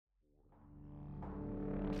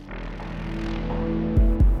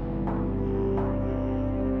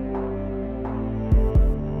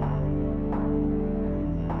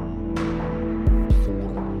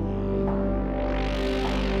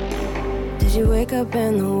Did you wake up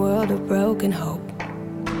in the world of broken hope?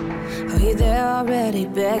 Are you there already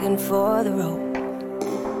begging for the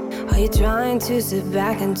rope? Are you trying to sit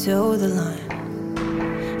back and toe the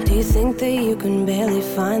line? Do you think that you can barely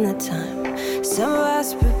find the time? Some of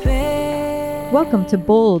us prepare. Welcome to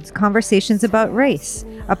Bold Conversations About Race,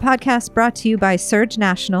 a podcast brought to you by Surge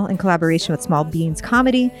National in collaboration with Small Beans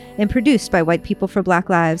Comedy and produced by White People for Black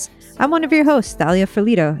Lives. I'm one of your hosts, Thalia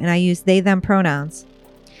Ferlito, and I use they, them pronouns.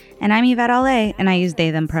 And I'm Yvette Ale, and I use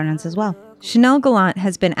they, them pronouns as well. Chanel Gallant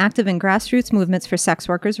has been active in grassroots movements for sex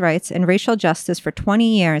workers' rights and racial justice for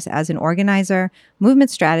 20 years as an organizer,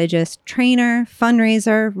 movement strategist, trainer,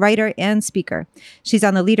 fundraiser, writer, and speaker. She's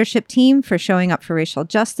on the leadership team for Showing Up for Racial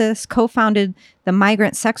Justice, co-founded the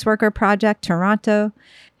Migrant Sex Worker Project Toronto,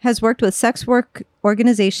 has worked with sex work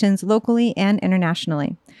organizations locally and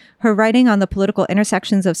internationally. Her writing on the political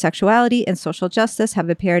intersections of sexuality and social justice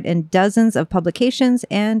have appeared in dozens of publications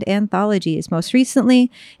and anthologies, most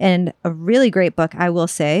recently in a really great book, I will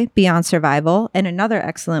say, Beyond Survival, and another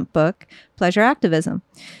excellent book, Pleasure Activism.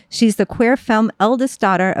 She's the queer femme eldest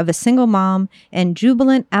daughter of a single mom and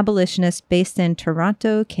jubilant abolitionist based in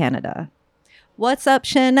Toronto, Canada. What's up,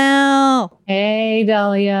 Chanel? Hey,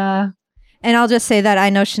 Dahlia. And I'll just say that I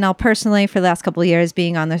know Chanel personally for the last couple of years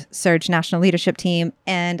being on the Surge National Leadership Team,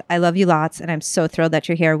 and I love you lots, and I'm so thrilled that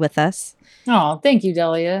you're here with us. Oh, thank you,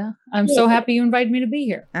 Dahlia. I'm so happy you invited me to be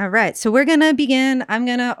here. All right. So we're going to begin. I'm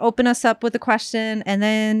going to open us up with a question, and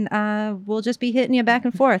then we'll just be hitting you back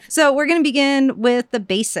and forth. So we're going to begin with the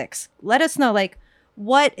basics. Let us know,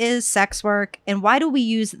 what is sex work, and why do we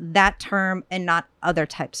use that term and not other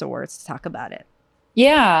types of words to talk about it?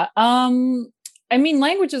 Yeah.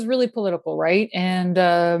 Language is really political, right? And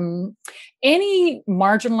any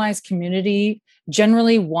marginalized community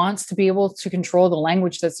generally wants to be able to control the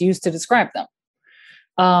language that's used to describe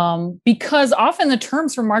them. Because often the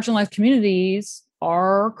terms for marginalized communities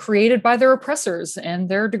are created by their oppressors and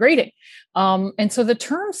they're degrading. And so the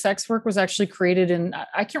term sex work was actually created in,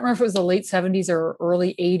 I can't remember if it was the late 70s or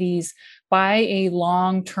early 80s by a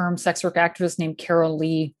long-term sex work activist named Carol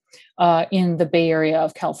Lee. In the Bay Area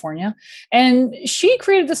of California. And she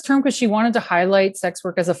created this term because she wanted to highlight sex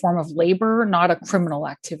work as a form of labor, not a criminal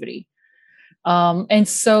activity. And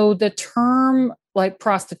so the term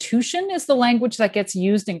prostitution is the language that gets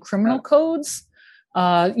used in criminal codes,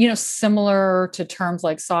 similar to terms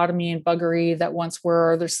like sodomy and buggery that once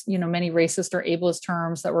were. There's, many racist or ableist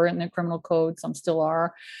terms that were in the criminal code, some still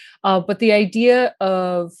are. But the idea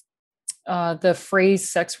of the phrase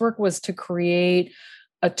sex work was to create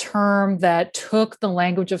a term that took the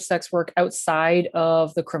language of sex work outside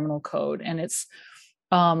of the criminal code. And it's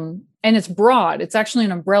broad. It's actually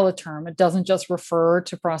an umbrella term. It doesn't just refer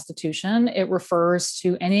to prostitution. It refers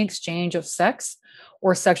to any exchange of sex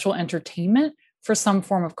or sexual entertainment for some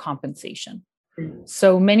form of compensation.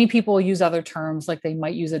 So many people use other terms, like they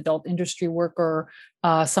might use adult industry worker.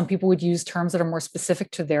 Some people would use terms that are more specific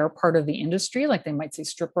to their part of the industry, like they might say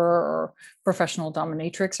stripper or professional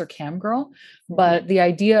dominatrix or cam girl. But the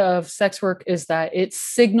idea of sex work is that it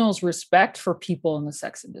signals respect for people in the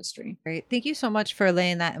sex industry. Great. Thank you so much for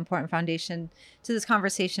laying that important foundation to this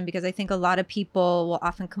conversation, because I think a lot of people will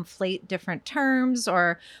often conflate different terms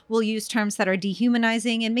or will use terms that are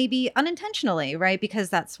dehumanizing and maybe unintentionally, right? Because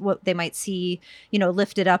that's what they might see,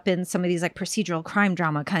 lifted up in some of these procedural crime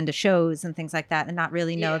drama kind of shows and things like that, and not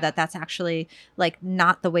really know that that's actually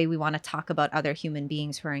not the way we want to talk about other human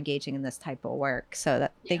beings who are engaging in this type of work. So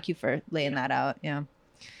thank you for laying that out. Yeah.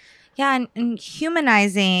 Yeah. And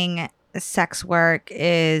humanizing sex work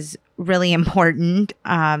is really important.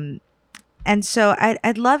 And so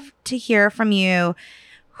I'd love to hear from you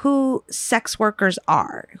who sex workers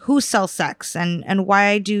are, who sell sex, and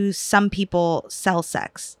why do some people sell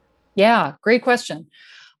sex? Yeah, great question.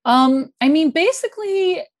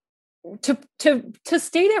 Basically, to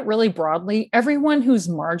state it really broadly, everyone who's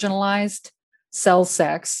marginalized sells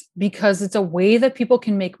sex because it's a way that people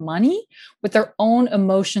can make money with their own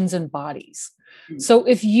emotions and bodies. So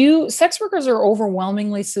sex workers are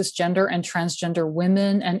overwhelmingly cisgender and transgender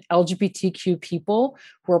women and LGBTQ people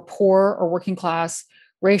who are poor or working class,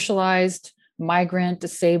 racialized, migrant,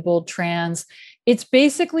 disabled, trans. It's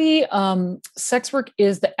basically sex work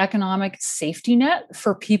is the economic safety net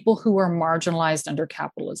for people who are marginalized under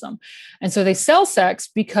capitalism. And so they sell sex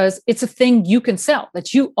because it's a thing you can sell,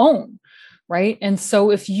 that you own, right? And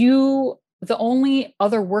so if the only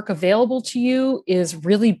other work available to you is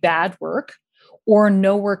really bad work or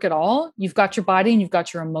no work at all, you've got your body and you've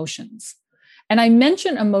got your emotions. And I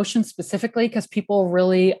mention emotion specifically because people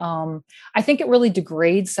really, I think it really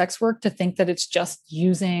degrades sex work to think that it's just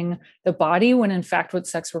using the body, when in fact, what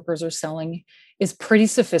sex workers are selling is pretty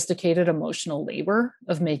sophisticated emotional labor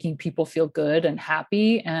of making people feel good and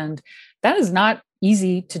happy. And that is not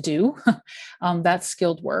easy to do. That's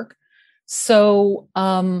skilled work. So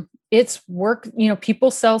it's work, people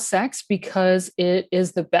sell sex because it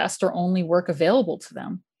is the best or only work available to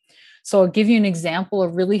them. So I'll give you an example. A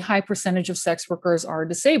really high percentage of sex workers are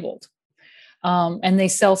disabled. And they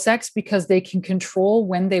sell sex because they can control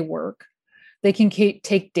when they work. They can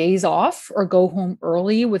take days off or go home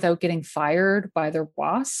early without getting fired by their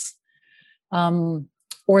boss.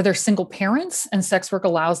 Or they're single parents, and sex work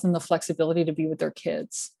allows them the flexibility to be with their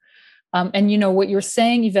kids. And what you're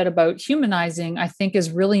saying, Yvette, about humanizing, I think is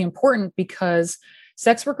really important, because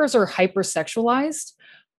sex workers are hypersexualized.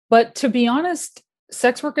 But to be honest,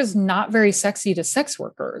 sex work is not very sexy to sex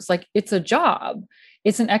workers. Like, it's a job.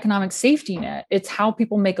 It's an economic safety net. It's how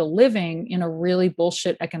people make a living in a really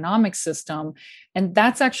bullshit economic system. And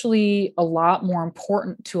that's actually a lot more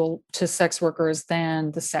important to sex workers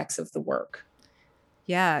than the sex of the work.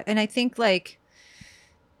 Yeah. And I think, like,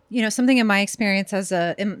 something in my experience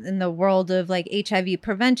in the world of like HIV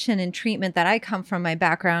prevention and treatment that I come from, my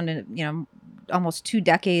background and, almost 2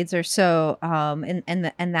 decades or so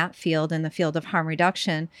in that field, in the field of harm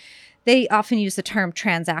reduction, they often use the term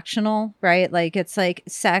transactional, right? Like, it's like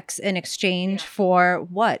sex in exchange for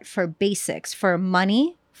what? For basics, for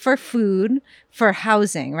money, for food, for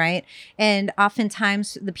housing, right? And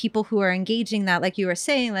oftentimes the people who are engaging that, like you were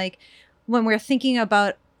saying, like when we're thinking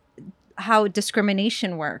about how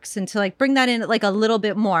discrimination works, and to like bring that in like a little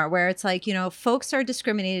bit more, where it's like, folks are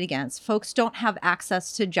discriminated against. Folks don't have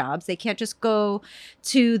access to jobs. They can't just go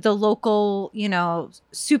to the local,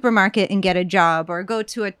 supermarket and get a job, or go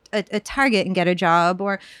to a Target and get a job,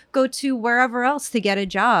 or go to wherever else to get a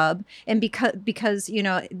job. And because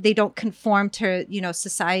they don't conform to,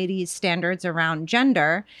 society's standards around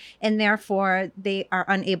gender, and therefore they are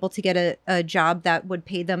unable to get a job that would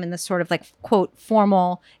pay them in the sort of like, quote,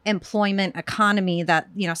 formal employment economy that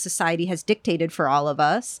society has dictated for all of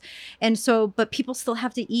us. And so, but people still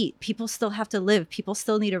have to eat, people still have to live, people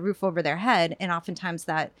still need a roof over their head. And oftentimes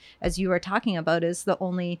that, as you were talking about, is the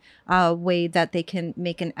only way that they can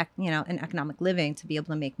make an economic living, to be able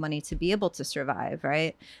to make money, to be able to survive,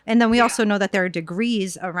 right? And then we also know that there are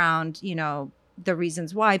degrees around the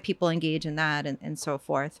reasons why people engage in that, and so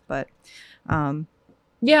forth. But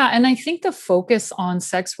yeah, and I think the focus on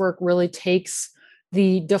sex work really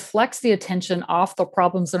deflects the attention off the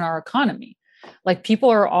problems in our economy. Like, people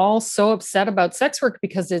are all so upset about sex work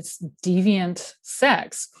because it's deviant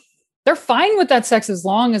sex. They're fine with that sex as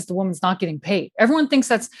long as the woman's not getting paid. Everyone thinks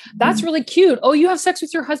that's really cute. Oh, you have sex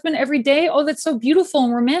with your husband every day? Oh, that's so beautiful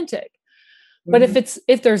and romantic. Mm-hmm. But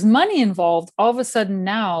if there's money involved, all of a sudden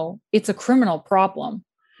now it's a criminal problem.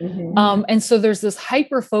 Mm-hmm. And so there's this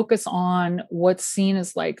hyper focus on what's seen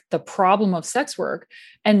as like the problem of sex work,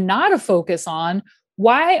 and not a focus on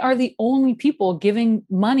why are the only people giving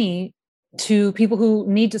money to people who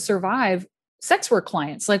need to survive sex work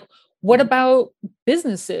clients. Like, what about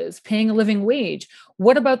businesses paying a living wage?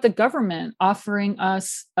 What about the government offering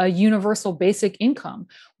us a universal basic income?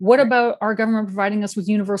 What about our government providing us with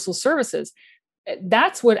universal services?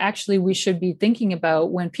 That's what actually we should be thinking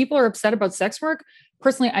about when people are upset about sex work.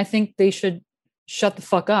 Personally, I think they should shut the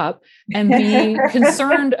fuck up and be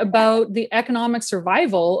concerned about the economic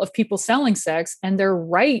survival of people selling sex and their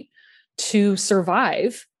right to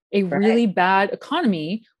survive a really bad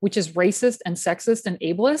economy, which is racist and sexist and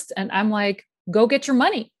ableist. And I'm like, go get your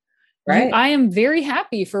money. Right. I am very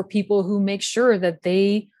happy for people who make sure that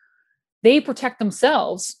they protect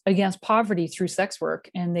themselves against poverty through sex work,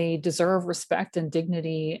 and they deserve respect and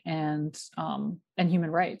dignity and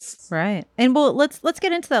human rights. Right. And well, let's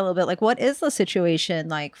get into that a little bit. Like, what is the situation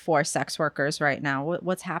like for sex workers right now?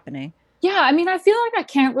 What's happening? Yeah, I mean, I feel like I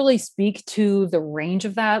can't really speak to the range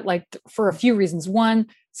of that, like, for a few reasons. One,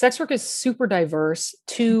 sex work is super diverse.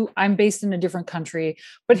 Two, I'm based in a different country.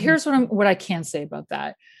 But here's what I can say about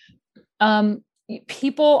that.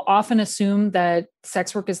 People often assume that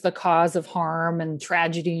sex work is the cause of harm and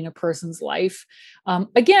tragedy in a person's life.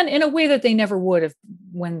 Again, in a way that they never would have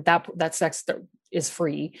when that sex is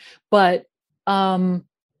free. But the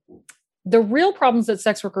real problems that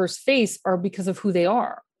sex workers face are because of who they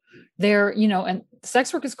are. And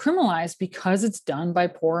sex work is criminalized because it's done by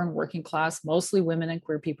poor and working class, mostly women and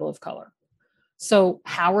queer people of color. So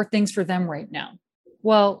how are things for them right now?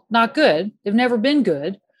 Well, not good. They've never been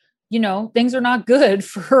good. things are not good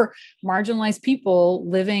for marginalized people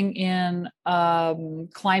living in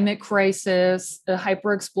climate crisis, a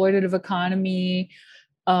hyper exploitative economy,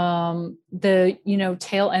 the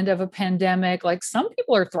tail end of a pandemic. Like, some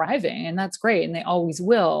people are thriving, and that's great, and they always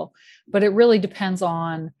will, but it really depends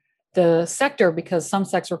on the sector, because some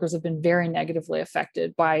sex workers have been very negatively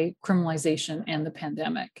affected by criminalization and the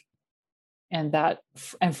pandemic. And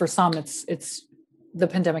for some, it's the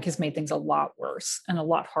pandemic has made things a lot worse and a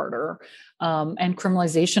lot harder. And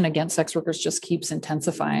criminalization against sex workers just keeps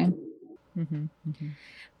intensifying. Mm-hmm, mm-hmm.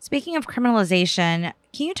 Speaking of criminalization,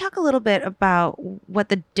 can you talk a little bit about what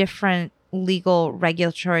the different legal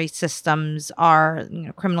regulatory systems are?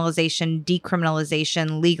 Criminalization,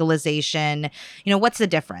 decriminalization, legalization. What's the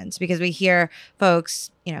difference? Because we hear folks,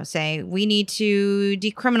 say we need to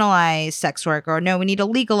decriminalize sex work, or no, we need to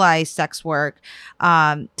legalize sex work.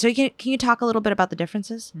 So can you talk a little bit about the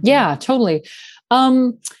differences? Yeah, totally.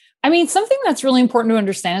 Something that's really important to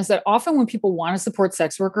understand is that often when people want to support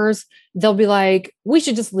sex workers, they'll be like, we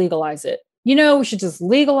should just legalize it. We should just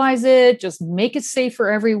legalize it, just make it safe for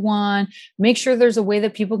everyone, make sure there's a way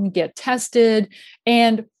that people can get tested.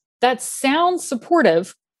 And that sounds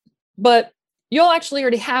supportive, but you'll actually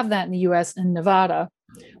already have that in the US and Nevada,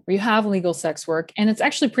 where you have legal sex work. And it's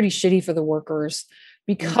actually pretty shitty for the workers,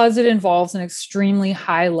 because it involves an extremely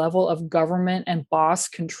high level of government and boss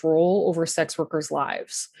control over sex workers'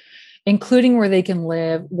 lives, including where they can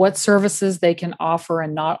live, what services they can offer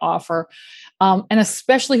and not offer, and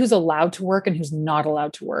especially who's allowed to work and who's not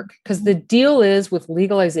allowed to work. Because the deal is, with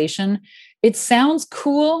legalization, it sounds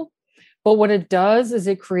cool, but what it does is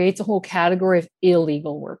it creates a whole category of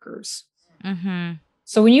illegal workers. Mm-hmm.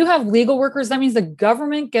 So when you have legal workers, that means the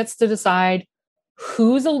government gets to decide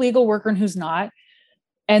who's a legal worker and who's not.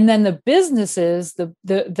 And then the businesses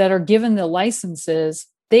that are given the licenses,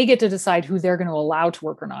 they get to decide who they're going to allow to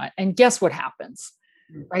work or not. And guess what happens,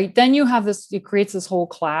 right? Then you have it creates this whole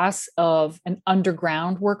class of an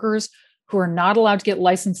underground workers who are not allowed to get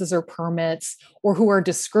licenses or permits, or who are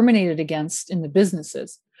discriminated against in the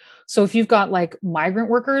businesses. So if you've got like migrant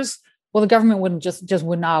workers, well, the government wouldn't just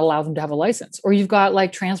would not allow them to have a license. Or you've got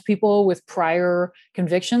like trans people with prior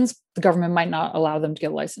convictions, the government might not allow them to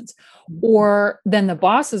get a license. Or then the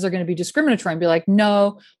bosses are going to be discriminatory and be like,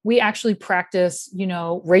 no, we actually practice,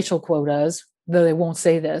 racial quotas, though they won't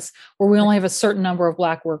say this, where we only have a certain number of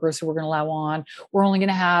Black workers who we're going to allow on. We're only going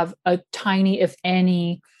to have a tiny, if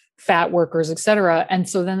any, fat workers, et cetera. And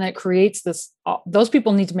so then that creates this, those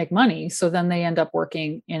people need to make money. So then they end up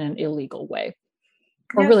working in an illegal way.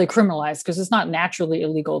 Or really criminalized, because it's not naturally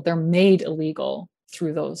illegal. They're made illegal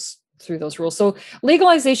through those rules. So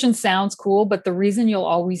legalization sounds cool, but the reason you'll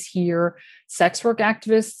always hear sex work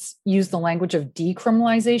activists use the language of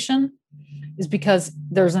decriminalization is because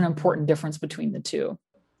there's an important difference between the two.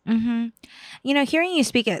 Mm-hmm. Hearing you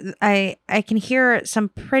speak, I can hear some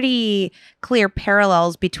pretty clear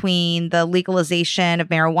parallels between the legalization of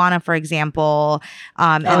marijuana, for example,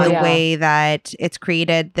 and the way that it's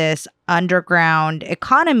created this underground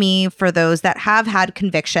economy for those that have had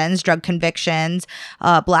convictions, drug convictions,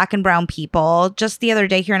 Black and brown people. Just the other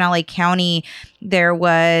day here in LA County, there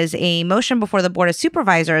was a motion before the Board of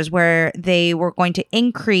Supervisors where they were going to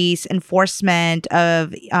increase enforcement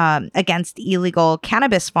of against illegal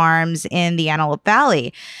cannabis farms in the Antelope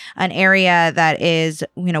Valley, an area that is,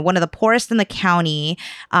 one of the poorest in the county,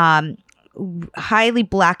 highly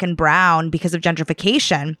Black and brown because of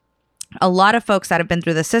gentrification. A lot of folks that have been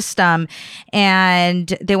through the system, and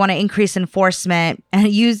they want to increase enforcement and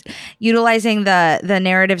utilizing the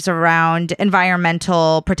narratives around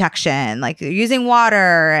environmental protection, like they're using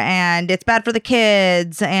water and it's bad for the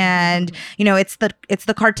kids, and it's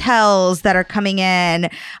the cartels that are coming in,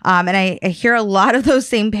 and I hear a lot of those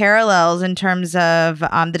same parallels in terms of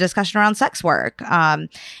the discussion around sex work,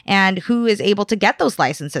 and who is able to get those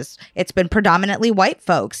licenses. It's been predominantly white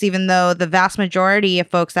folks, even though the vast majority of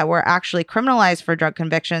folks that were actually criminalized for drug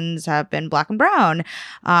convictions have been Black and brown,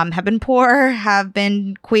 have been poor, have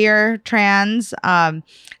been queer, trans. So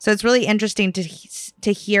it's really interesting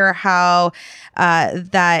to hear how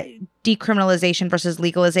that decriminalization versus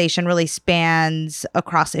legalization really spans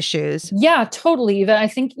across issues. Yeah, totally. Eva. I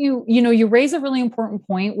think you raise a really important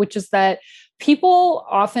point, which is that people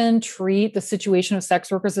often treat the situation of sex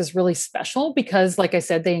workers as really special because, like I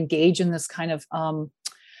said, they engage in this kind of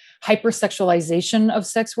hypersexualization of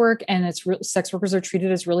sex work, and sex workers are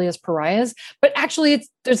treated as really as pariahs. But actually,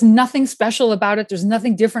 there's nothing special about it. There's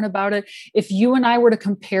nothing different about it. If you and I were to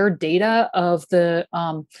compare data of the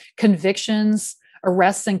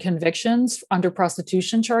arrests and convictions under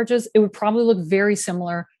prostitution charges, it would probably look very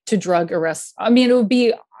similar to drug arrests. I mean, it would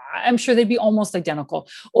be, I'm sure they'd be almost identical.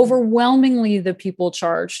 Overwhelmingly, the people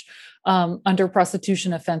charged under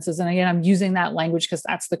prostitution offenses, and again, I'm using that language because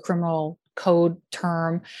that's the criminal code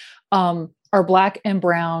term, are Black and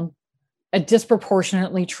brown,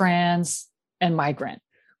 disproportionately trans and migrant.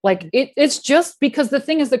 Like it's just because the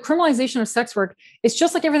thing is the criminalization of sex work, it's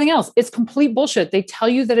just like everything else. It's complete bullshit. They tell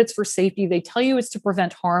you that it's for safety. They tell you it's to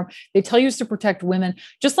prevent harm. They tell you it's to protect women,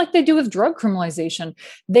 just like they do with drug criminalization.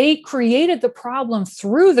 They created the problem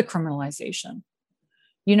through the criminalization.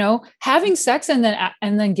 You know, having sex and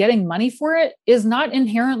then getting money for it is not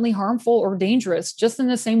inherently harmful or dangerous, just in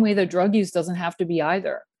the same way that drug use doesn't have to be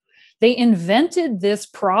either. They invented this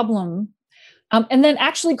problem and then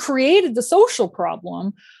actually created the social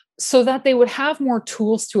problem so that they would have more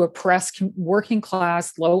tools to oppress working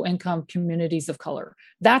class, low income communities of color.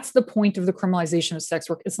 That's the point of the criminalization of sex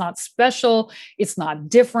work. It's not special. It's not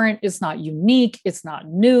different. It's not unique. It's not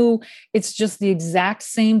new. It's just the exact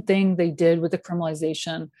same thing they did with the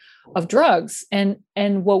criminalization of drugs. And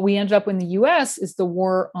what we ended up in the US is the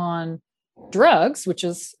war on drugs, which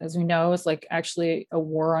is, as we know, is like actually a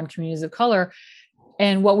war on communities of color.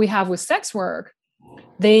 And what we have with sex work,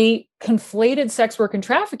 they conflated sex work and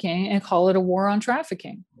trafficking and call it a war on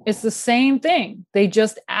trafficking. It's the same thing. They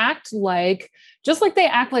just act like they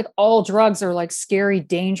act like all drugs are like scary,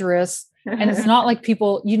 dangerous. And it's not like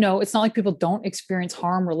people, it's not like people don't experience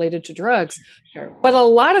harm related to drugs. Sure. But a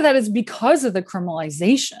lot of that is because of the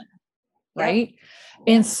criminalization, right?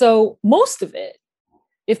 Yeah. And so most of it,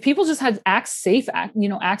 if people just had access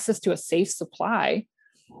to a safe supply,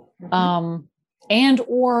 and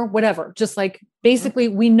or whatever, just like basically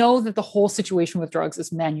we know that the whole situation with drugs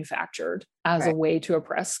is manufactured as a way to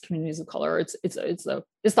oppress communities of color. It's the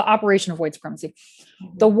operation of white supremacy.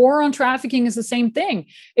 The war on trafficking is the same thing,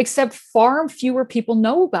 except far fewer people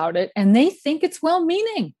know about it, and they think it's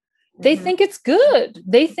well-meaning. They think it's good.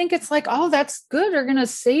 They think it's like, oh, that's good. They're going to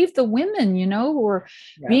save the women, who are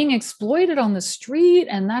being exploited on the street,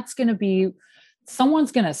 and that's going to be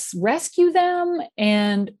someone's going to rescue them.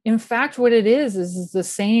 And in fact, what it is the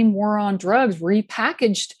same war on drugs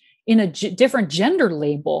repackaged in a different gender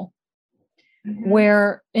label,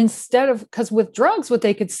 where instead of, because with drugs, what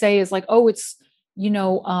they could say is like, oh, it's,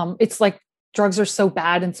 it's like drugs are so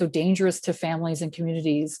bad and so dangerous to families and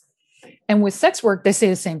communities. And with sex work, they say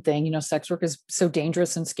the same thing. Sex work is so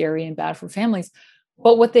dangerous and scary and bad for families.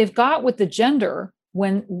 But what they've got with the gender,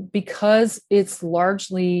 because it's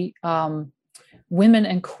largely, women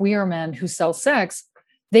and queer men who sell sex,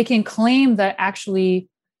 they can claim that actually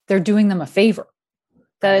they're doing them a favor.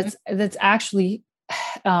 That's actually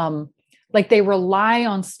like they rely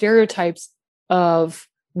on stereotypes of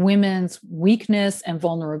women's weakness and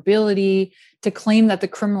vulnerability to claim that the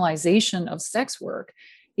criminalization of sex work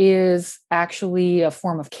is actually a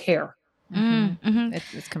form of care.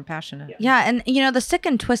 It's compassionate. Yeah. And the sick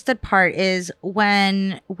and twisted part is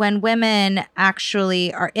when women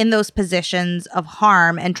actually are in those positions of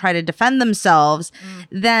harm and try to defend themselves,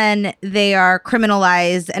 then they are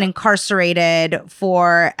criminalized and incarcerated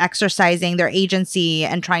for exercising their agency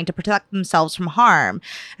and trying to protect themselves from harm.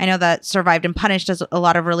 I know that Survived and Punished does a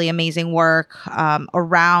lot of really amazing work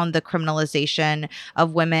around the criminalization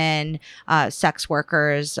of women, sex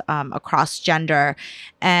workers across gender.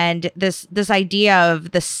 And this idea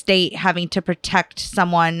of the state having to protect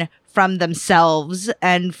someone from themselves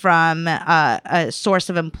and from a source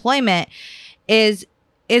of employment is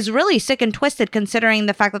really sick and twisted, considering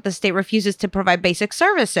the fact that the state refuses to provide basic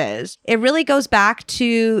services. It really goes back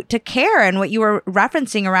to care and what you were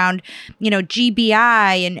referencing around,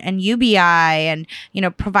 GBI and UBI and,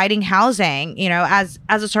 providing housing, as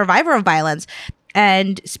a survivor of violence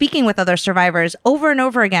and speaking with other survivors over and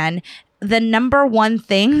over again. The number one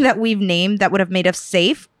thing that we've named that would have made us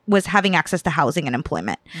safe was having access to housing and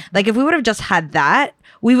employment. Like if we would have just had that,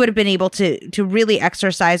 we would have been able to really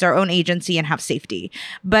exercise our own agency and have safety.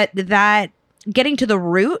 But that getting to the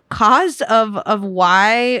root cause of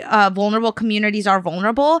why vulnerable communities are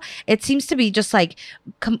vulnerable, it seems to be just like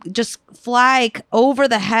just fly over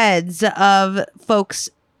the heads of folks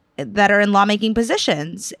that are in lawmaking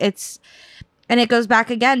positions. And it goes back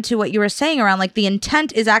again to what you were saying around like the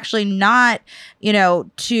intent is actually not,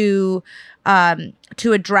 to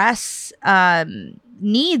address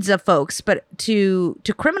needs of folks, but to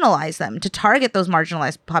criminalize them, to target those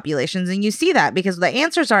marginalized populations. And you see that because the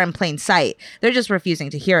answers are in plain sight. They're just refusing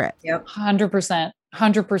to hear it. Yep. 100%,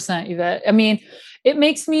 Yvette. I mean, it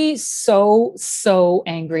makes me so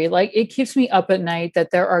angry. Like it keeps me up at night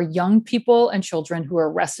that there are young people and children who are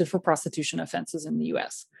arrested for prostitution offenses in the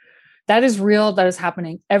US. That is real. That is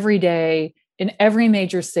happening every day in every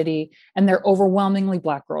major city. And they're overwhelmingly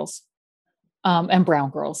Black girls. and brown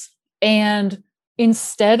girls. And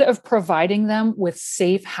instead of providing them with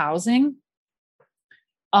safe housing,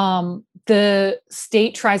 the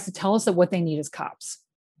state tries to tell us that what they need is cops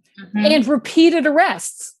and repeated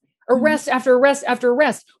arrest after arrest after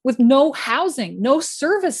arrest with no housing, no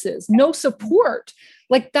services, no support.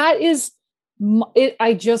 Like that is it.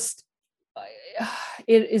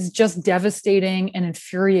 It is just devastating and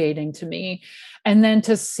infuriating to me. And then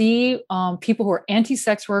to see people who are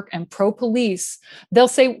anti-sex work and pro-police, they'll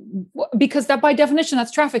say, because that by definition,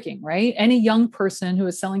 that's trafficking, right? Any young person who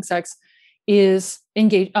is selling sex is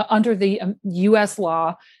engaged under the US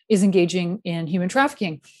law is engaging in human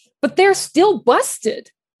trafficking, but they're still busted.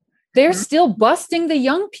 They're still busting the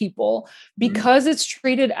young people because it's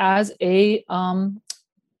treated as a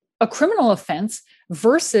criminal offense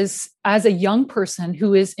versus as a young person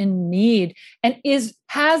who is in need and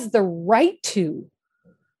has the right to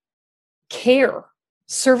care,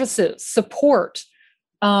 services, support.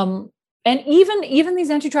 And even these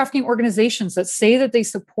anti-trafficking organizations that say that they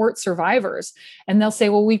support survivors, and they'll say,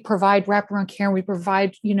 well, we provide wraparound care, we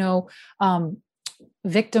provide,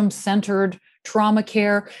 victim-centered trauma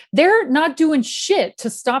care. They're not doing shit to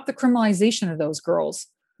stop the criminalization of those girls.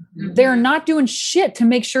 They're not doing shit to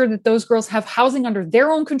make sure that those girls have housing under their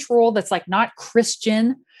own control that's like not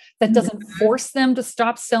Christian, that doesn't force them to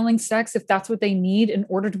stop selling sex if that's what they need in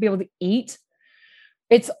order to be able to eat.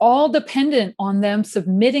 It's all dependent on them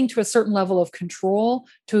submitting to a certain level of control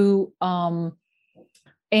to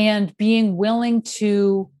and being willing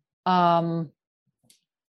to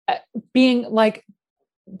being like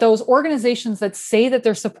those organizations that say that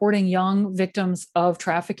they're supporting young victims of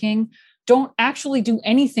trafficking don't actually do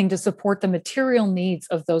anything to support the material needs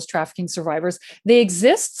of those trafficking survivors. They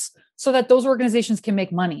exist so that those organizations can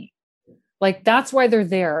make money. Like that's why they're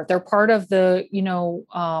there. They're part of the,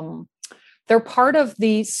 they're part of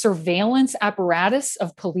the surveillance apparatus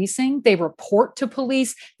of policing. They report to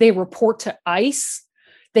police. They report to ICE.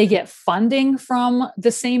 They get funding from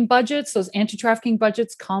the same budgets. Those anti-trafficking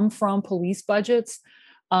budgets come from police budgets.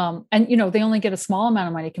 And, they only get a small amount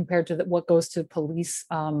of money compared to what goes to police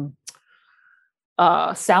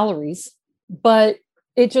salaries. But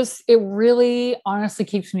it really honestly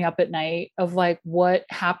keeps me up at night of like what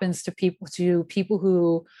happens to people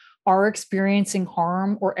who are experiencing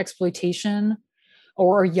harm or exploitation,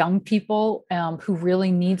 or young people who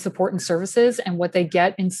really need support and services. And what they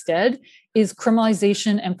get instead is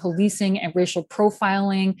criminalization and policing and racial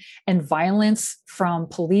profiling and violence from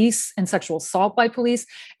police and sexual assault by police.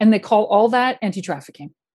 And they call all that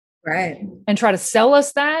anti-trafficking. Right. And try to sell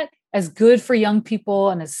us that as good for young people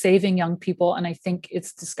and as saving young people. And I think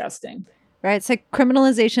it's disgusting. Right. It's like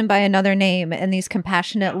criminalization by another name, and these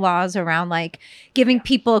compassionate laws around like giving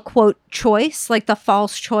people a quote choice, like the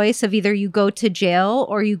false choice of either you go to jail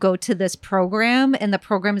or you go to this program, and the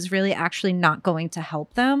program is really actually not going to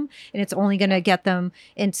help them. And it's only going to get them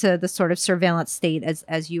into the sort of surveillance state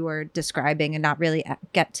as you were describing, and not really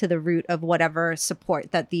get to the root of whatever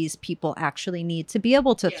support that these people actually need to be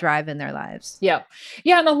able to thrive in their lives. Yeah.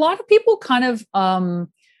 Yeah. And a lot of people kind of,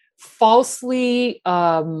 falsely,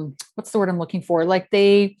 what's the word I'm looking for? Like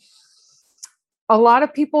a lot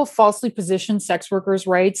of people falsely position sex workers'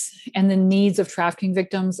 rights and the needs of trafficking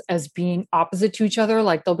victims as being opposite to each other.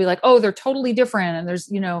 Like they'll be like, oh, they're totally different. And there's,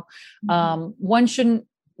 one shouldn't,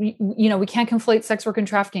 we can't conflate sex work and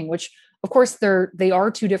trafficking, which of course they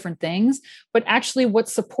are two different things, but actually what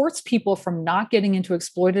supports people from not getting into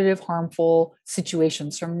exploitative, harmful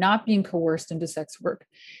situations, from not being coerced into sex work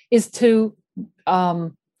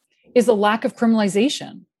is a lack of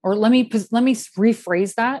criminalization. Or let me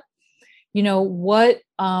rephrase that.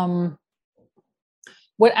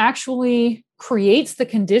 What actually creates the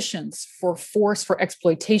conditions for force, for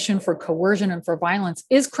exploitation, for coercion, and for violence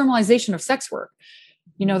is criminalization of sex work.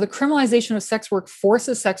 The criminalization of sex work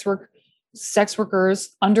forces sex workers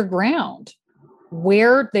underground,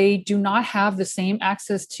 where they do not have the same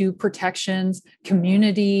access to protections,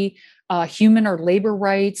 community, human or labor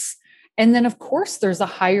rights. And then, of course, there's a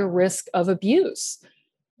higher risk of abuse.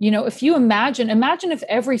 If you imagine if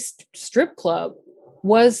every strip club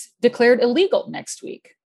was declared illegal next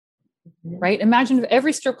week, right? Imagine if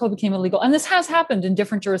every strip club became illegal. And this has happened in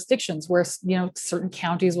different jurisdictions where, certain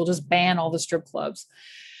counties will just ban all the strip clubs.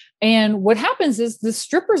 And what happens is the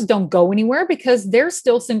strippers don't go anywhere because they're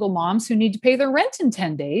still single moms who need to pay their rent in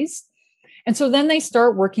 10 days. And so then they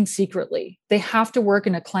start working secretly. They have to work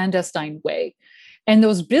in a clandestine way. And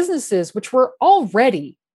those businesses, which were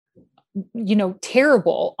already,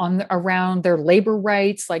 terrible around their labor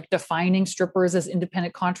rights, like defining strippers as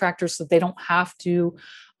independent contractors so they don't have to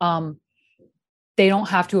they don't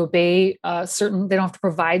have to obey they don't have to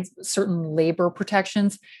provide certain labor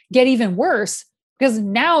protections, get even worse because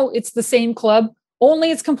now it's the same club,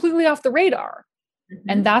 only it's completely off the radar. Mm-hmm.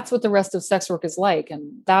 And that's what the rest of sex work is like.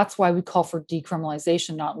 And that's why we call for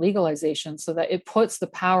decriminalization, not legalization, so that it puts the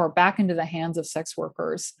power back into the hands of sex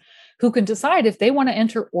workers who can decide if they want to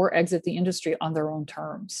enter or exit the industry on their own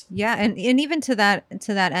terms. Yeah. And even to that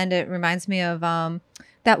end, it reminds me of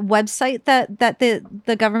that website that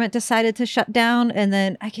the government decided to shut down. And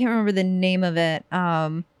then I can't remember the name of it.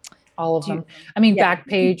 All of them. I mean,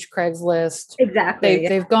 Backpage, Craigslist. Exactly.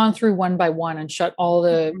 They've gone through one by one and shut all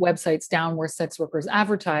the websites down where sex workers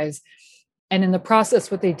advertise. And in the process,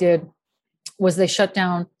 what they did was they shut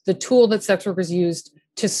down the tool that sex workers used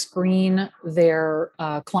to screen their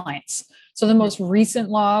clients. So the most recent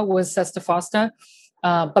law was Sesta Fosta.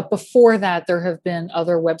 But before that, there have been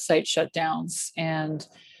other website shutdowns. And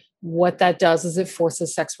what that does is it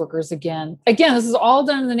forces sex workers again, this is all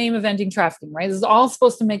done in the name of ending trafficking, right? This is all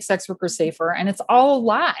supposed to make sex workers safer. And it's all a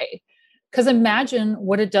lie. Because imagine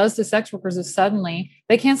what it does to sex workers if suddenly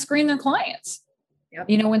they can't screen their clients. Yep.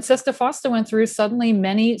 You know, when Sesta Fosta went through, suddenly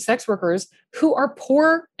many sex workers who are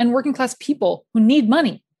poor and working class people who need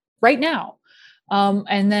money right now.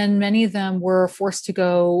 And then many of them were forced to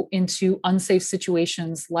go into unsafe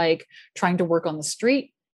situations like trying to work on the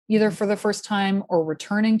street, either for the first time or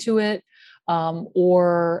returning to it,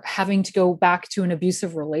 or having to go back to an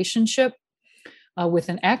abusive relationship with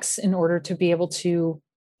an ex in order to be able to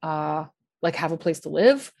have a place to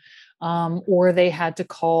live. Or they had to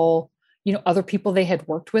call, other people they had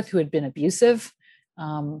worked with who had been abusive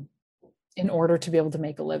in order to be able to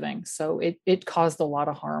make a living. So it caused a lot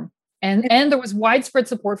of harm. And there was widespread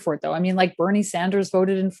support for it, though. I mean, like Bernie Sanders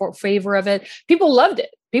voted in favor of it. People loved it.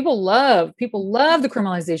 People love the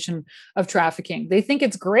criminalization of trafficking. They think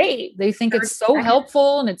it's great. They think it's so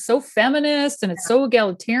helpful and it's so feminist and it's so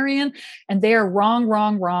egalitarian. And they are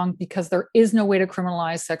wrong, because there is no way to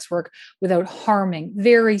criminalize sex work without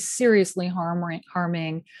very seriously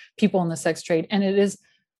harming people in the sex trade. And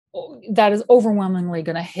that is overwhelmingly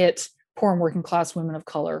going to hit poor and working class women of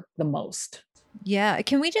color the most. Yeah.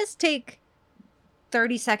 Can we just take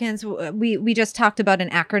 30 seconds? We just talked about an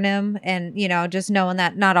acronym and, just knowing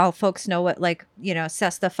that not all folks know what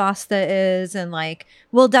Sesta Fosta is. And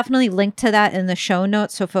we'll definitely link to that in the show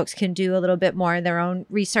notes so folks can do a little bit more of their own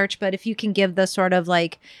research. But if you can give the sort of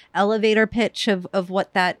elevator pitch of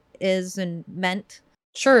what that is and meant.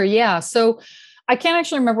 Sure. Yeah. So I can't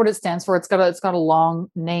actually remember what it stands for. It's got a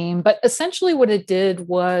long name, but essentially what it did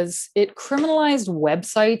was it criminalized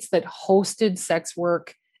websites that hosted sex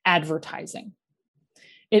work advertising.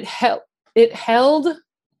 It held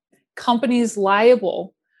companies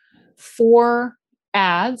liable for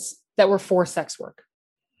ads that were for sex work.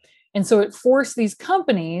 And so it forced these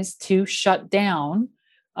companies to shut down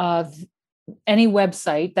any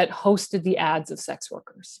website that hosted the ads of sex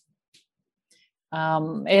workers.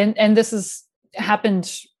 And this is happened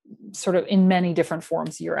sort of in many different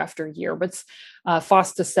forms year after year, but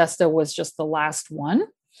Fosta Sesta was just the last one.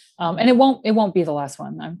 And it won't be the last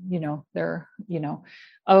one.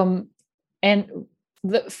 And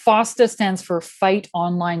the FOSTA stands for Fight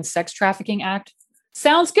Online Sex Trafficking Act.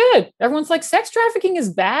 Sounds good. Everyone's like, sex trafficking is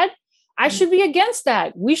bad. I should be against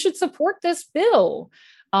that. We should support this bill.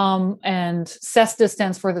 And SESTA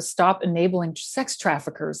stands for the Stop Enabling Sex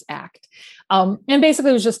Traffickers Act. And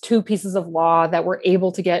basically it was just two pieces of law that were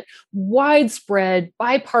able to get widespread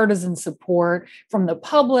bipartisan support from the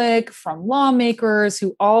public, from lawmakers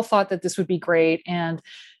who all thought that this would be great. And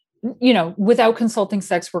without consulting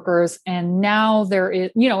sex workers. And now there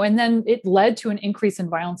is, and then it led to an increase in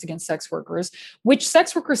violence against sex workers, which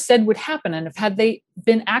sex workers said would happen. And if had they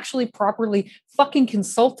been actually properly fucking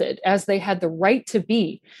consulted as they had the right to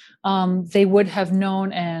be, they would have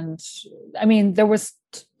known. And I mean, there was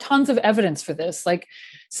tons of evidence for this. Like,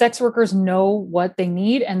 sex workers know what they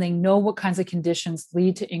need and they know what kinds of conditions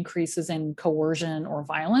lead to increases in coercion or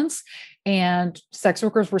violence. And sex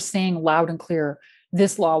workers were saying loud and clear,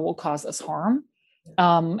 this law will cause us harm.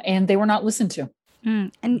 And they were not listened to.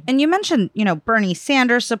 And you mentioned, Bernie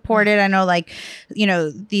Sanders supported, I know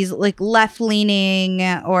these left-leaning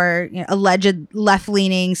or alleged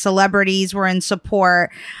left-leaning celebrities were in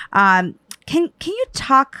support. Can you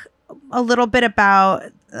talk a little bit about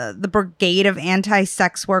the brigade of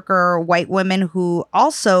anti-sex worker white women who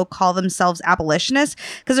also call themselves abolitionists?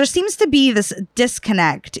 Because there seems to be this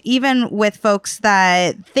disconnect, even with folks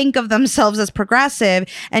that think of themselves as progressive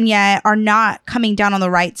and yet are not coming down on the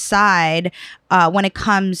right side when it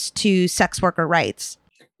comes to sex worker rights.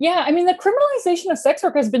 Yeah, I mean, the criminalization of sex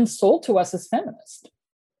work has been sold to us as feminist.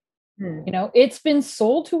 You know, it's been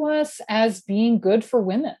sold to us as being good for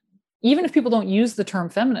women. Even if people don't use the term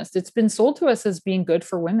feminist, it's been sold to us as being good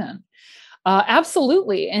for women.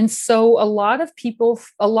 Absolutely. And so a lot of people,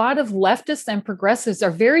 a lot of leftists and progressives are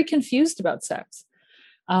very confused about sex.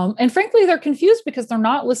 And frankly, they're confused because they're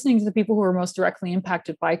not listening to the people who are most directly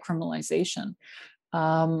impacted by criminalization.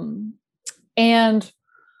 And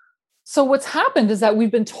so what's happened is that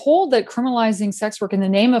we've been told that criminalizing sex work in the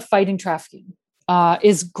name of fighting trafficking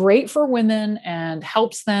is great for women and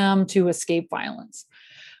helps them to escape violence.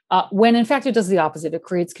 When in fact, it does the opposite. It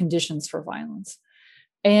creates conditions for violence.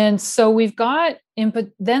 And so we've got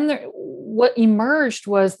input. Then what emerged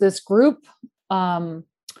was this group,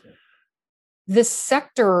 this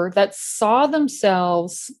sector that saw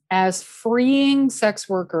themselves as freeing sex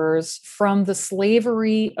workers from the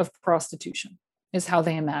slavery of prostitution, is how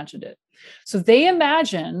they imagined it. So they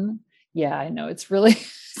imagine, yeah, I know it's really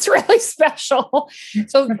special.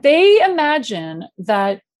 So they imagine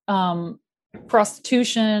that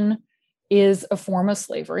prostitution is a form of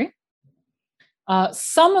slavery.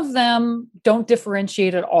 Some of them don't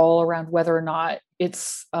differentiate at all around whether or not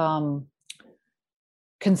it's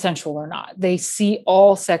consensual or not. They see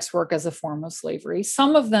all sex work as a form of slavery.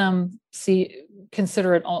 Some of them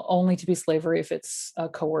consider it only to be slavery if it's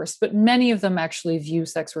coerced, but many of them actually view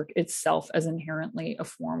sex work itself as inherently a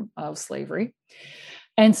form of slavery.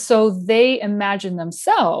 And so they imagine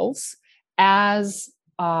themselves as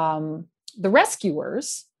the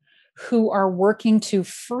rescuers who are working to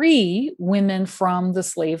free women from the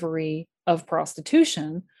slavery of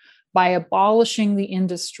prostitution by abolishing the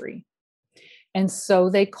industry. And so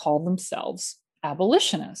they call themselves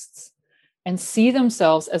abolitionists and see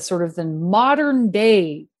themselves as sort of the modern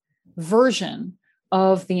day version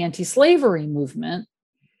of the anti-slavery movement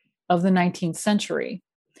of the 19th century.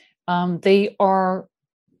 They are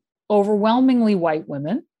overwhelmingly white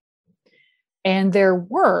women, and their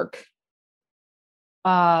work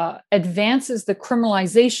advances the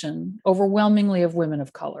criminalization overwhelmingly of women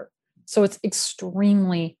of color. So it's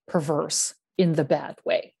extremely perverse in the bad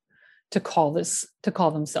way to call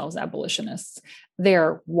themselves abolitionists.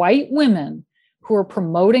 They're white women who are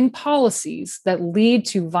promoting policies that lead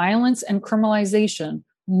to violence and criminalization,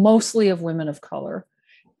 mostly of women of color,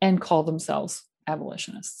 and call themselves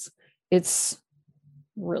abolitionists. It's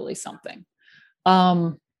really something.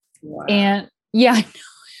 Wow. And yeah, I know.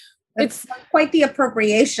 It's quite the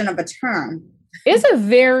appropriation of a term. It's a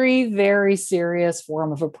very, very serious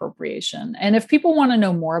form of appropriation. And if people want to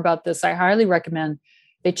know more about this, I highly recommend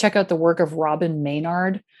they check out the work of Robin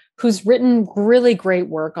Maynard, who's written really great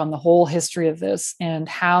work on the whole history of this and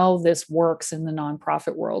how this works in the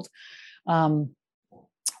nonprofit world.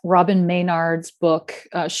 Robin Maynard's book,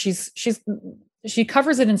 she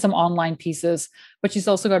covers it in some online pieces, but she's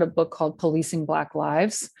also got a book called Policing Black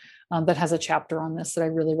Lives that has a chapter on this that I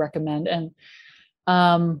really recommend. And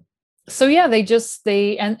so yeah, they've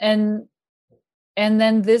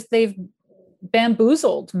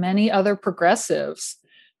bamboozled many other progressives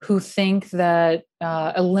who think that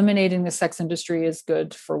eliminating the sex industry is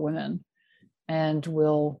good for women and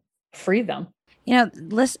will free them. You know,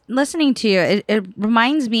 listening to you, it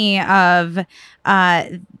reminds me of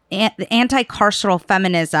anti-carceral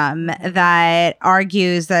feminism that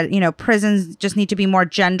argues that, you know, prisons just need to be more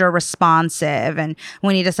gender responsive, and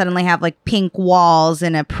we need to suddenly have like pink walls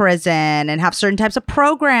in a prison and have certain types of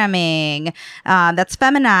programming that's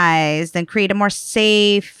feminized and create a more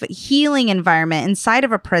safe, healing environment inside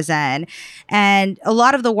of a prison. And a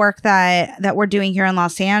lot of the work that we're doing here in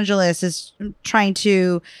Los Angeles is trying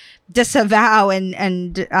to disavow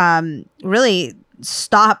and really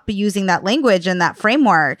stop using that language and that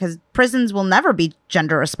framework, because prisons will never be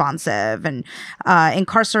gender responsive, and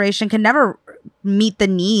incarceration can never meet the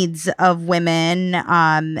needs of women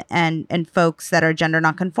and folks that are gender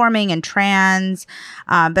nonconforming and trans.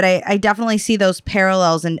 But I definitely see those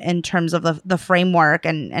parallels in terms of the framework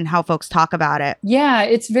and how folks talk about it. Yeah,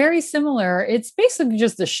 it's very similar. It's basically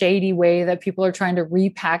just the shady way that people are trying to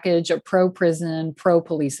repackage a pro-prison,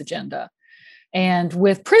 pro-police agenda. And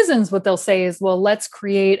with prisons, what they'll say is, well, let's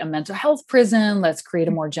create a mental health prison. Let's create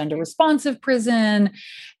a more gender responsive prison.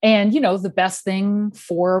 And, you know, the best thing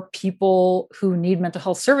for people who need mental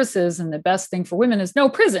health services and the best thing for women is no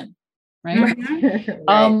prison, right?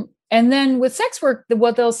 Right. And then with sex work,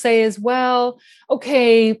 what they'll say is, well,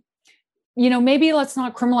 okay, you know, maybe let's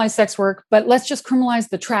not criminalize sex work, but let's just criminalize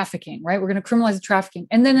the trafficking, right? We're going to criminalize the trafficking.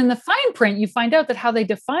 And then in the fine print, you find out that how they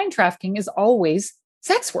define trafficking is always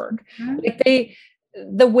sex work. Like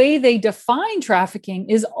the way they define trafficking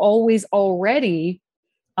is always already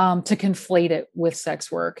to conflate it with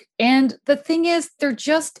sex work. And the thing is, they're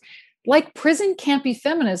just like, prison can't be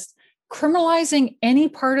feminist. criminalizing any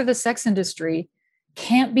part of the sex industry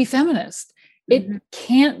can't be feminist. It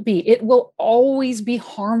can't be. It will always be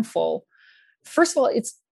harmful. First of all,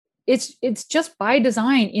 it's just by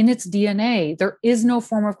design in its DNA. There is no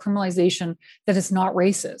form of criminalization that is not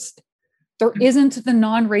racist. There isn't the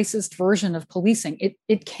non-racist version of policing.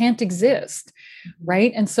 It can't exist,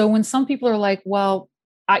 right? And so when some people are like, well,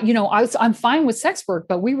 I'm fine with sex work,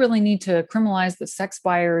 but we really need to criminalize the sex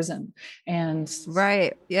buyers and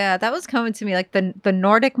right. Yeah, that was coming to me like the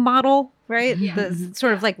Nordic model, right? The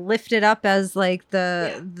sort of like lifted up as like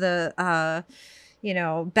the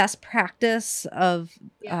best practice of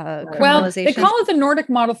criminalization. Well, they call it the Nordic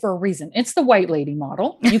model for a reason. It's the white lady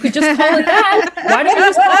model. You could just call it that. Why don't you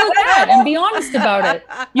just call it that and be honest about it?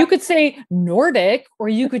 You could say Nordic, or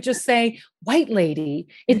you could just say white lady.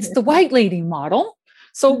 It's the white lady model.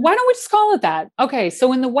 So why don't we just call it that? Okay.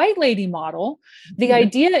 So in the white lady model, the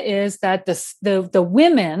idea is that the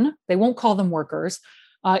women, they won't call them workers,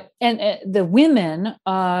 and the women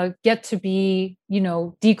get to be,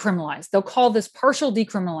 decriminalized. They'll call this partial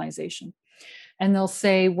decriminalization. And they'll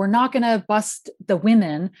say, we're not going to bust the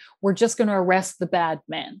women. We're just going to arrest the bad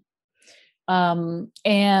men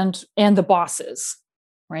and the bosses,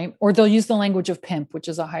 right? Or they'll use the language of pimp, which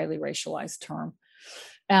is a highly racialized term.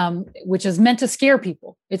 Which is meant to scare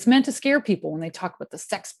people. It's meant to scare people when they talk about the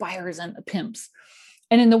sex buyers and the pimps.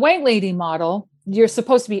 And in the white lady model, you're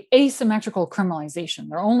supposed to be asymmetrical criminalization.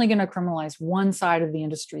 They're only going to criminalize one side of the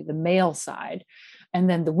industry, the male side, and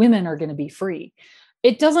then the women are going to be free.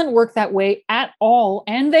 It doesn't work that way at all,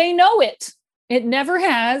 and they know it. It never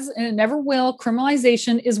has, and it never will.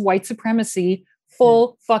 Criminalization is white supremacy.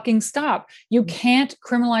 Full fucking stop. You can't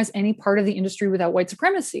criminalize any part of the industry without white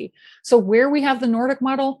supremacy. So where we have the Nordic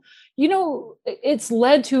model, it's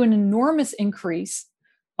led to an enormous increase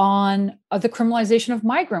on the criminalization of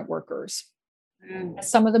migrant workers,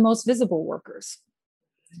 some of the most visible workers,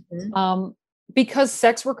 because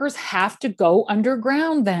sex workers have to go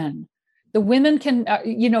underground then. The women can,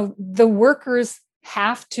 the workers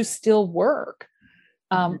have to still work.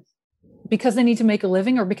 Because they need to make a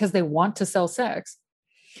living or because they want to sell sex.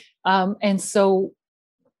 And so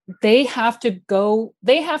they have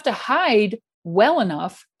to hide well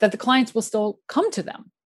enough that the clients will still come to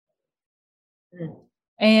them.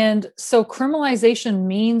 And so criminalization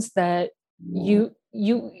means that you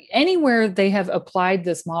anywhere they have applied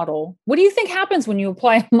this model, what do you think happens when you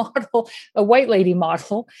apply a model, a white lady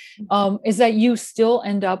model, is that you still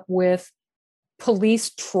end up with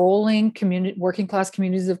police trolling working class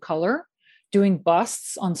communities of color, doing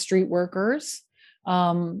busts on street workers,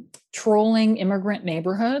 trolling immigrant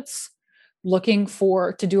neighborhoods, looking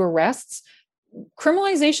to do arrests.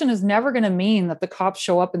 Criminalization is never going to mean that the cops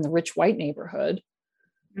show up in the rich white neighborhood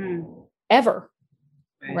ever,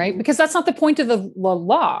 right? Because that's not the point of the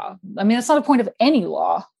law. I mean, that's not the point of any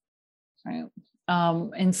law, right?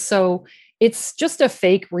 And so it's just a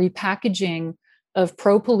fake repackaging of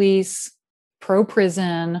pro-police,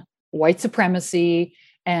 pro-prison, white supremacy,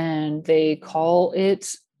 and they call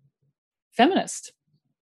it feminist.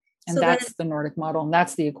 And so that's the Nordic model, and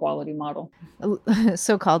that's the equality model.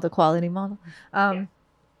 So-called equality model.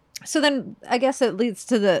 So then I guess it leads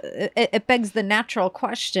to it begs the natural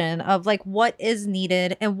question of like, what is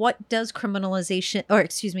needed and what does decriminalization,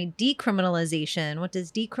 what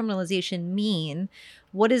does decriminalization mean?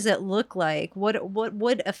 What does it look like? What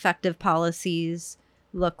would effective policies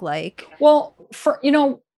look like? Well,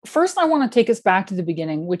 first I want to take us back to the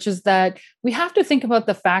beginning, which is that we have to think about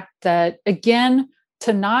the fact that, again,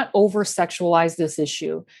 to not over-sexualize this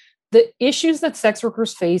issue, the issues that sex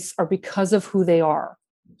workers face are because of who they are.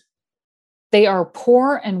 They are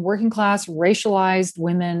poor and working class, racialized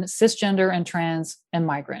women, cisgender and trans and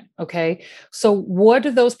migrant. Okay. So what do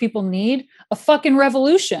those people need? A fucking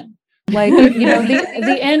revolution. Like,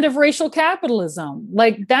 the end of racial capitalism.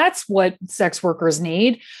 Like, that's what sex workers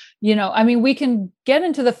need. We can get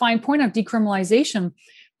into the fine point of decriminalization,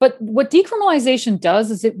 but what decriminalization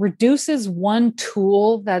does is it reduces one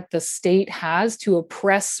tool that the state has to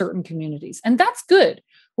oppress certain communities. And that's good.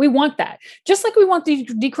 We want that. Just like we want the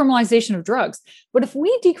decriminalization of drugs. But if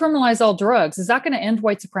we decriminalize all drugs, is that going to end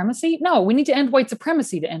white supremacy? No, we need to end white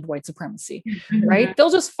supremacy to end white supremacy, right? They'll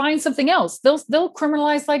just find something else. They'll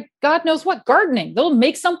criminalize like God knows what, gardening. They'll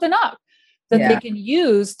make something up that they can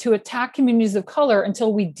use to attack communities of color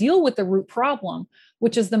until we deal with the root problem,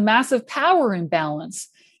 which is the massive power imbalance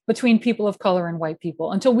between people of color and white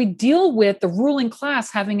people, until we deal with the ruling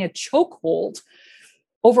class having a chokehold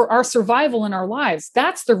over our survival in our lives.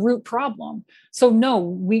 That's the root problem. So no,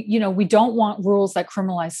 we don't want rules that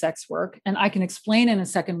criminalize sex work. And I can explain in a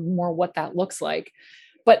second more what that looks like.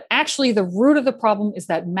 But actually, the root of the problem is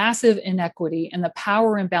that massive inequity and the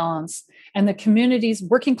power imbalance, and the communities,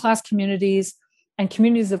 working class communities and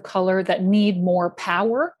communities of color that need more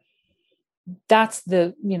power. That's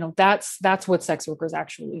what sex workers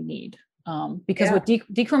actually need. Because what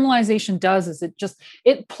decriminalization does is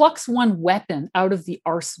it plucks one weapon out of the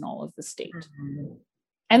arsenal of the state.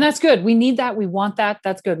 And that's good. We need that. We want that.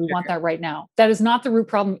 That's good. We want that right now. That is not the root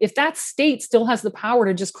problem. If that state still has the power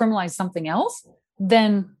to just criminalize something else,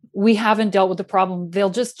 then we haven't dealt with the problem. They'll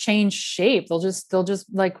just change shape. They'll just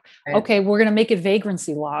like, okay, we're going to make it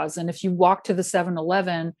vagrancy laws. And if you walk to the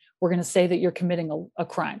 7-Eleven, we're going to say that you're committing a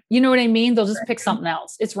crime. You know what I mean? They'll just pick something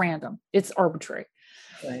else. It's random. It's arbitrary.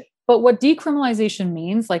 Right. But what decriminalization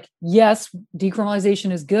means, like, yes,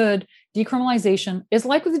 decriminalization is good. Decriminalization is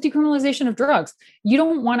like with the decriminalization of drugs. You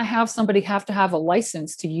don't want to have somebody have to have a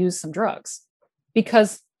license to use some drugs,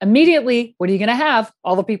 because immediately, what are you going to have?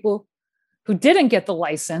 All the people who didn't get the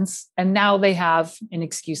license, and now they have an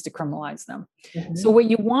excuse to criminalize them. Mm-hmm. So what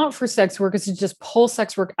you want for sex work is to just pull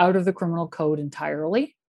sex work out of the criminal code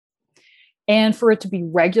entirely, and for it to be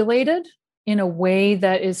regulated in a way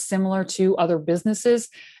that is similar to other businesses.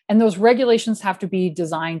 And those regulations have to be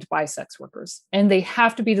designed by sex workers, and they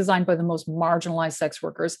have to be designed by the most marginalized sex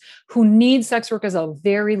workers who need sex work as a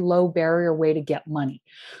very low barrier way to get money.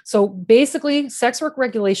 So basically, sex work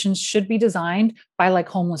regulations should be designed by like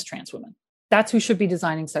homeless trans women. That's who should be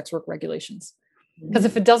designing sex work regulations. Because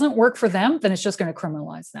if it doesn't work for them, then it's just going to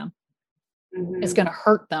criminalize them. Mm-hmm. It's going to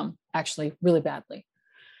hurt them actually really badly.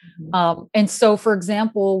 Mm-hmm. And so, for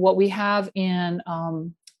example, what we have in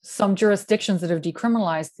some jurisdictions that have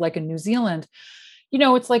decriminalized, like in New Zealand,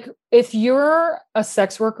 it's like, if you're a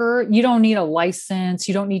sex worker, you don't need a license,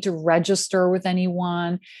 you don't need to register with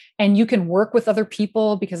anyone, and you can work with other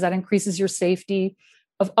people because that increases your safety,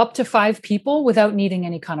 of up to 5 people without needing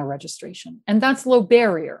any kind of registration. And that's low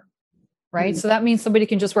barrier, right? Mm-hmm. So that means somebody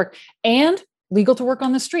can just work, and legal to work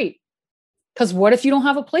on the street. Because what if you don't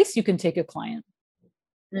have a place you can take a client?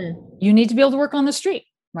 Mm. You need to be able to work on the street,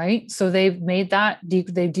 right? So they've made that, they've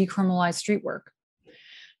decriminalized street work.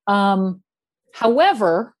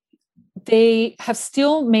 However, they have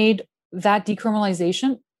still made that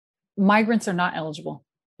decriminalization. Migrants are not eligible.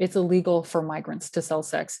 It's illegal for migrants to sell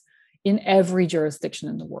sex in every jurisdiction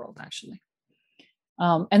in the world, actually.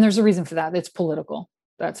 And there's a reason for that. It's political.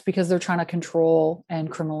 That's because they're trying to control and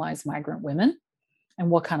criminalize migrant women and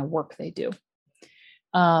what kind of work they do.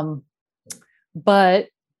 But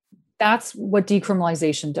that's what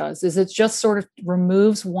decriminalization does, is it just sort of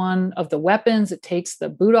removes one of the weapons. It takes the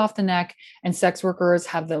boot off the neck, and sex workers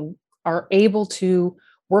are able to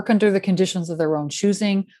work under the conditions of their own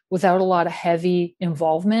choosing without a lot of heavy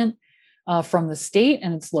involvement from the state,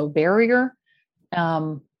 and it's low barrier.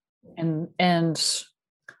 And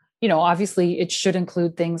obviously it should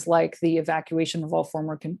include things like the evacuation of all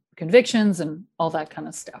former convictions and all that kind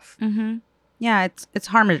of stuff. Mm-hmm. Yeah, it's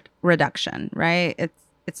harm reduction, right?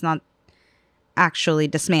 It's not actually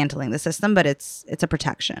dismantling the system, but it's a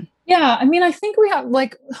protection. Yeah, I mean, I think we have,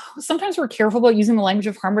 like, sometimes we're careful about using the language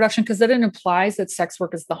of harm reduction because then it implies that sex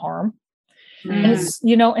work is the harm. Mm. And it's,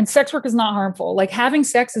 and sex work is not harmful. Like, having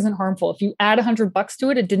sex isn't harmful. If you add $100 to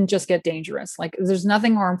it, it didn't just get dangerous. Like, there's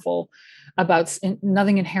nothing harmful about,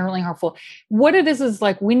 nothing inherently harmful. What it is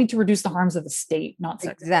like, we need to reduce the harms of the state, not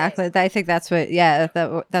sex. Exactly. I think that's what,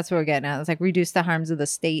 that's what we're getting at. It's like, reduce the harms of the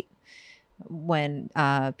state when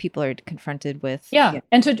people are confronted with and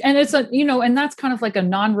it's a and that's kind of like a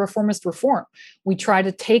non-reformist reform. We try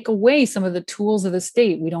to take away some of the tools of the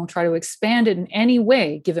state. We don't try to expand it in any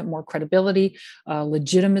way, give it more credibility,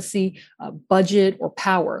 legitimacy, budget, or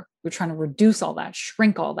power. We're trying to reduce all that,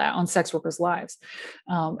 shrink all that on sex workers' lives.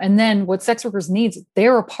 And then what sex workers need,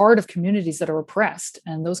 they're a part of communities that are oppressed,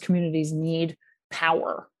 and those communities need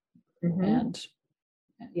power. Mm-hmm. And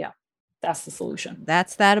that's the solution.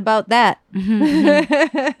 That's that about that.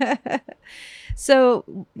 Mm-hmm.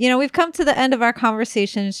 So, we've come to the end of our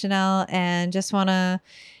conversation, Chanel, and just want to,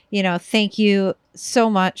 thank you so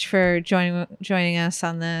much for joining us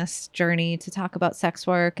on this journey to talk about sex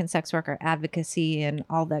work and sex worker advocacy and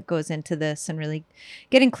all that goes into this, and really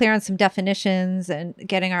getting clear on some definitions and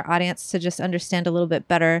getting our audience to just understand a little bit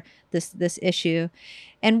better this issue.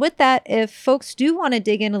 And with that, if folks do want to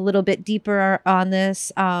dig in a little bit deeper on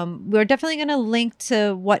this, we're definitely going to link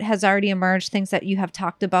to what has already emerged, things that you have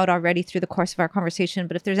talked about already through the course of our conversation.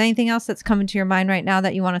 But if there's anything else that's coming to your mind right now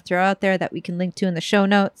that you want to throw out there that we can link to in the show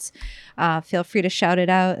notes, feel free to shout it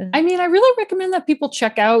out. I mean, I really recommend that people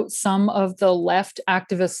check out some of the left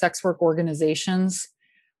activist sex work organizations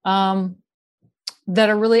that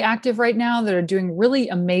are really active right now, that are doing really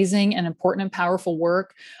amazing and important and powerful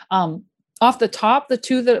work. Off the top, the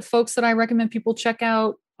two folks that I recommend people check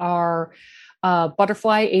out are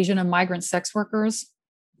Butterfly Asian and Migrant Sex Workers,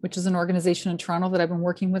 which is an organization in Toronto that I've been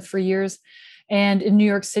working with for years. And in New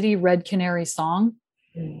York City, Red Canary Song.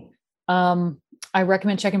 I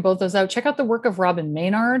recommend checking both those out. Check out the work of Robin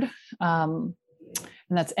Maynard, and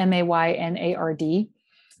that's Maynard.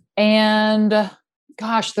 And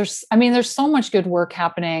gosh, there's so much good work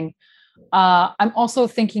happening. I'm also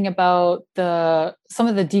thinking about some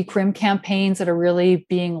of the decrim campaigns that are really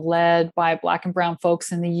being led by Black and brown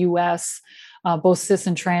folks in the US, both cis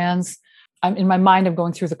and trans. In my mind, I'm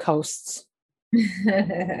going through the coasts.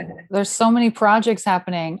 There's so many projects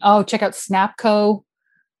happening. Oh, check out SNAPCO.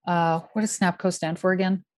 What does SNAPCO stand for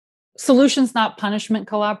again? Solutions Not Punishment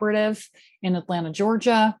Collaborative in Atlanta,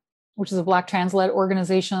 Georgia, which is a Black trans-led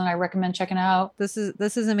organization that I recommend checking out. This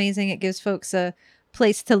is amazing. It gives folks a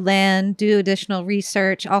place to land, do additional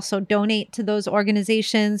research, also donate to those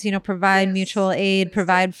organizations, provide mutual aid,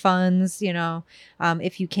 provide funds,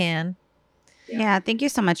 if you can. Yeah, thank you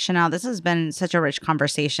so much, Chanel. This has been such a rich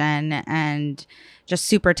conversation and just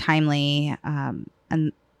super timely.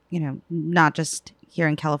 And, not just here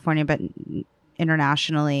in California, but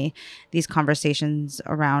internationally, these conversations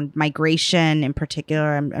around migration in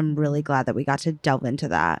particular. I'm really glad that we got to delve into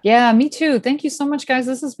that. Yeah, me too. Thank you so much, guys.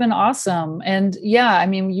 This has been awesome. And yeah,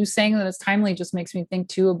 you saying that it's timely just makes me think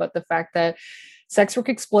too about the fact that sex work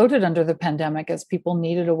exploded under the pandemic as people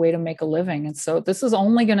needed a way to make a living. And so this is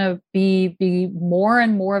only going to be more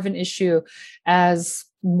and more of an issue as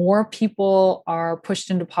more people are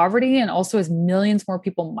pushed into poverty, and also as millions more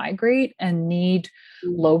people migrate and need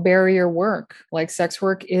low barrier work. Like sex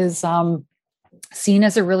work is seen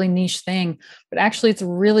as a really niche thing, but actually it's a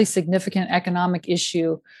really significant economic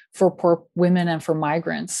issue for poor women and for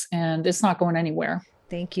migrants, and it's not going anywhere.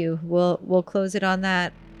 Thank you. We'll close it on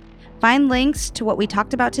that. Find links to what we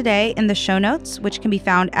talked about today in the show notes, which can be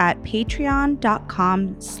found at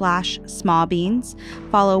patreon.com/smallbeans.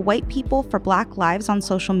 Follow White People for Black Lives on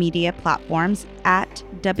social media platforms at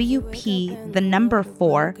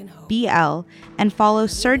WP4BL, and follow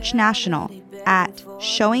Surge National at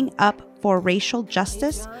Showing Up for Racial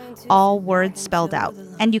Justice, all words spelled out.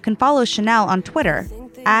 And you can follow Chanel on Twitter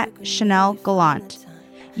at Chanel Gallant.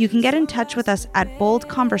 You can get in touch with us at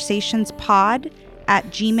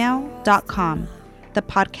boldconversationspod@gmail.com. The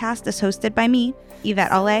podcast is hosted by me,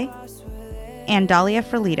 Yvette Ale, and Dahlia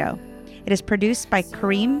Ferlito. It is produced by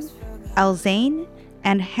Kareem El-Zain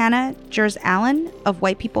and Hannah Jers Allen of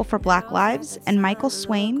White People for Black Lives and Michael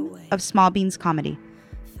Swain of Small Beans Comedy.